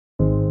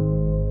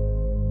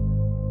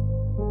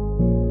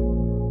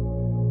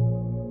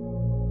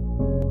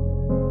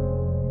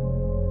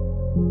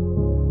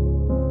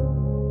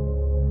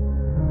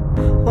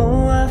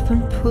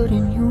been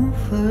putting you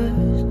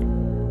first,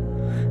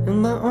 at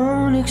my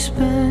own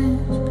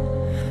expense,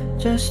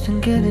 just to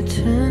get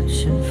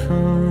attention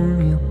from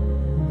you.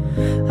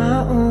 I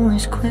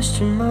always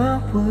question my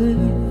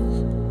words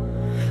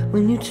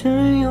when you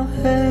turn your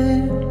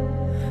head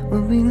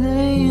when we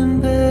lay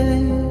in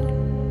bed.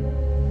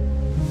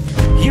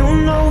 You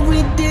know we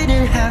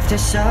didn't have to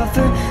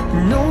suffer.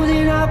 Know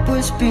that I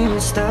was being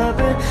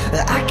stubborn.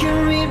 I can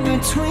read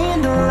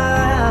between the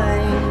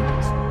lines.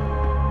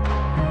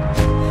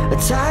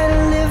 Tired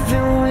of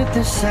living with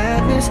the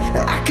sadness.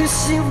 I could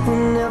see we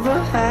never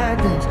had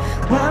this.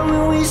 Why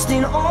we're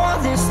wasting all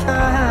this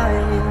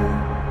time?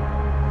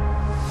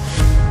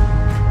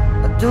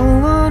 I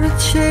don't wanna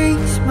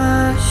chase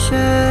my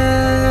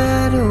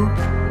shadow.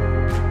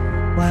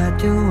 Why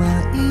do I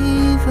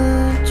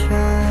even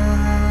try?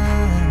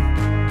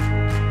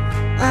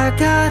 I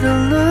gotta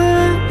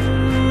learn to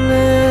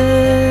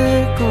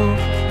let go.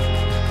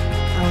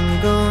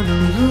 I'm gonna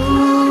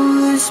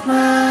lose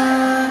my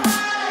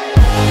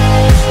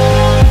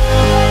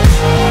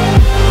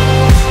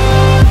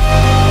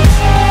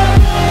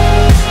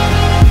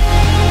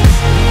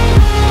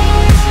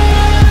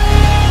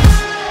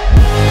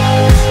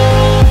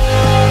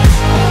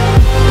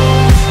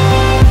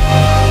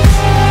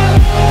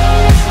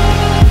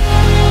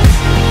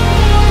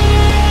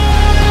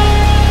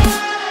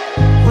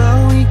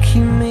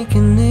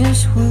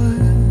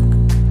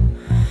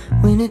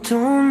it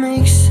don't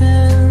make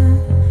sense.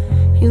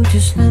 You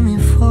just let me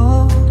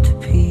fall to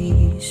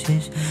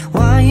pieces.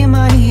 Why am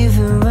I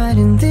even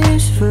writing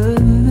this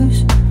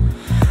verse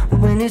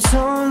when it's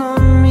all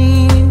on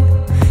me?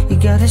 You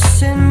gotta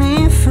set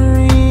me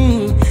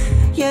free.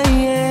 Yeah,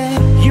 yeah.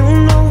 You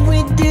know we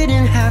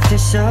didn't have to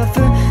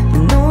suffer. You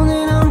know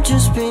that I'm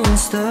just being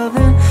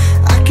stubborn.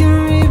 I can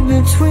read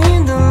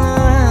between the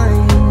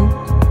lines.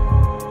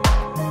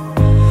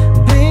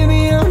 Baby,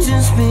 I'm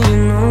just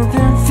being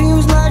open.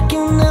 Feels like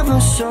you never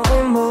saw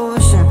more.